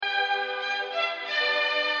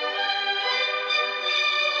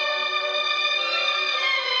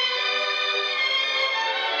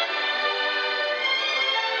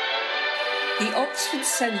The Oxford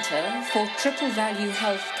Centre for Triple Value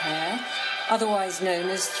Healthcare, otherwise known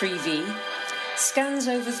as 3V, scans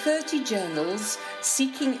over 30 journals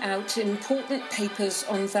seeking out important papers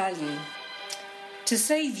on value. To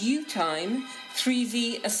save you time,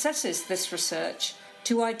 3V assesses this research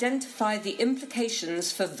to identify the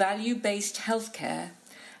implications for value-based healthcare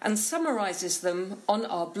and summarises them on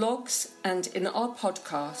our blogs and in our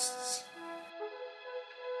podcasts.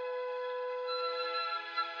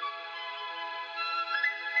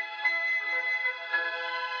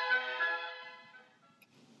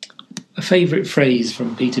 A favourite phrase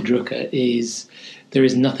from Peter Drucker is, "There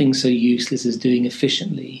is nothing so useless as doing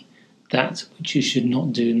efficiently that which you should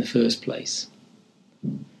not do in the first place."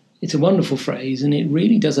 It's a wonderful phrase, and it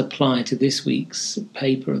really does apply to this week's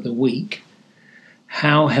paper of the week,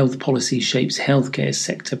 How Health Policy Shapes Healthcare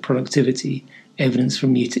Sector Productivity, Evidence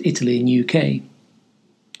from Italy and UK.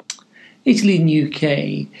 Italy and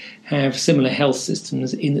UK have similar health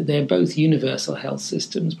systems in that they're both universal health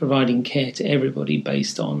systems, providing care to everybody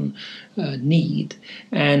based on need,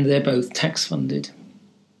 and they're both tax-funded.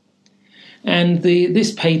 And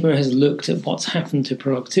this paper has looked at what's happened to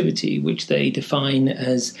productivity, which they define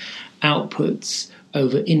as outputs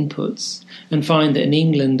over inputs, and find that in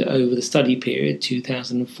England over the study period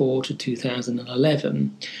 2004 to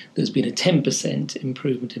 2011 there's been a 10%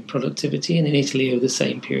 improvement in productivity, and in Italy over the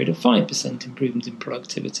same period a 5% improvement in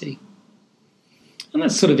productivity. And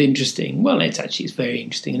that's sort of interesting. Well, it's very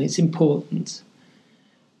interesting and it's important.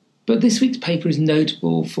 But this week's paper is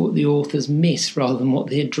notable for what the authors miss rather than what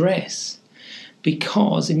they address,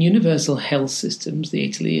 because in universal health systems, the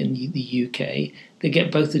Italy and the UK, they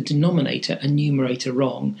get both the denominator and numerator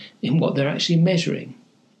wrong in what they're actually measuring.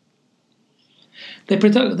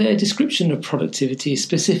 Their description of productivity is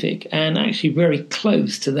specific and actually very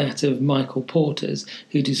close to that of Michael Porter's,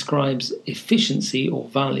 who describes efficiency or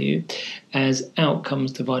value as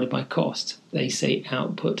outcomes divided by cost. They say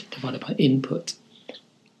output divided by input.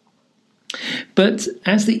 But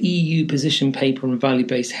as the EU position paper on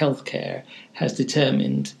value-based healthcare has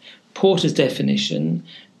determined, Porter's definition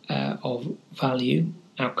of value,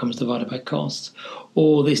 outcomes divided by cost,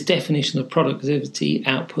 or this definition of productivity,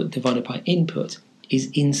 output divided by input,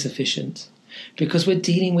 is insufficient because we're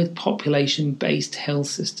dealing with population-based health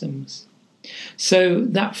systems. So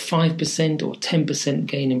that 5% or 10%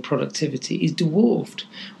 gain in productivity is dwarfed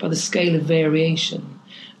by the scale of variation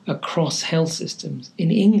across health systems. In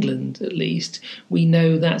England, at least, we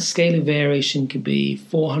know that scale of variation could be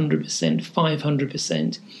 400%,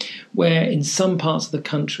 500%, where in some parts of the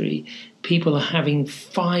country, people are having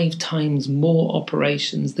 5 times more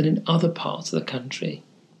operations than in other parts of the country.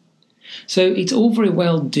 So it's all very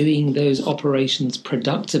well doing those operations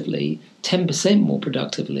productively, 10% more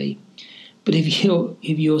productively, but if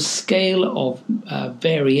your scale of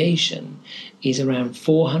variation is around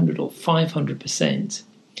 400 or 500%,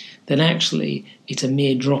 then actually it's a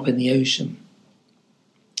mere drop in the ocean.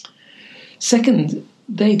 Second,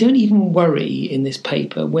 they don't even worry in this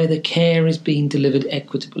paper whether care is being delivered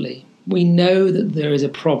equitably. We know that there is a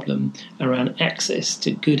problem around access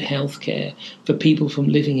to good health care for people from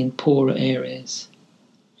living in poorer areas.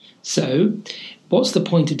 So, what's the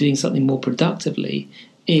point of doing something more productively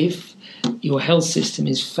if your health system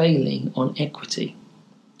is failing on equity?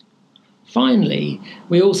 Finally,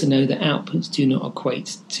 we also know that outputs do not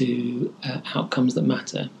equate to outcomes that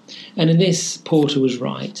matter. And in this, Porter was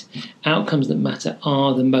right. Outcomes that matter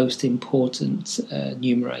are the most important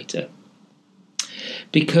numerator.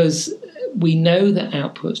 Because we know that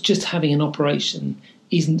outputs, just having an operation,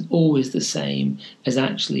 isn't always the same as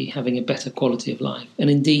actually having a better quality of life. And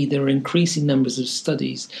indeed, there are increasing numbers of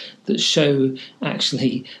studies that show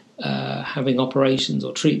actually having operations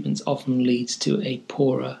or treatments often leads to a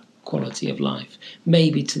poorer quality of life,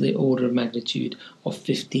 maybe to the order of magnitude of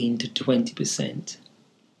 15 to 20%.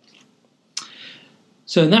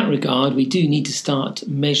 So in that regard, we do need to start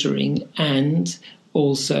measuring and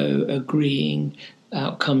also agreeing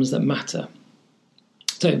outcomes that matter.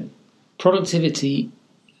 So productivity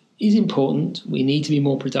is important. We need to be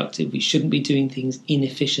more productive. We shouldn't be doing things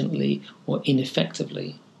inefficiently or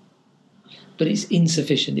ineffectively. But it's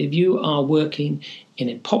insufficient. If you are working in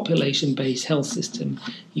a population-based health system,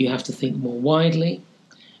 you have to think more widely,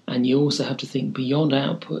 and you also have to think beyond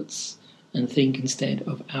outputs and think instead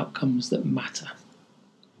of outcomes that matter.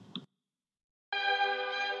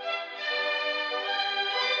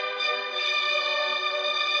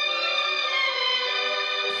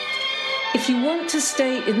 If you want to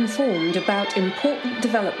stay informed about important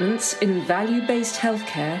developments in value-based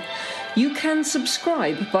healthcare, you can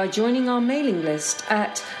subscribe by joining our mailing list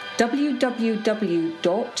at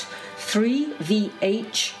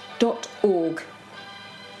www.3vh.org. www.ecc.org.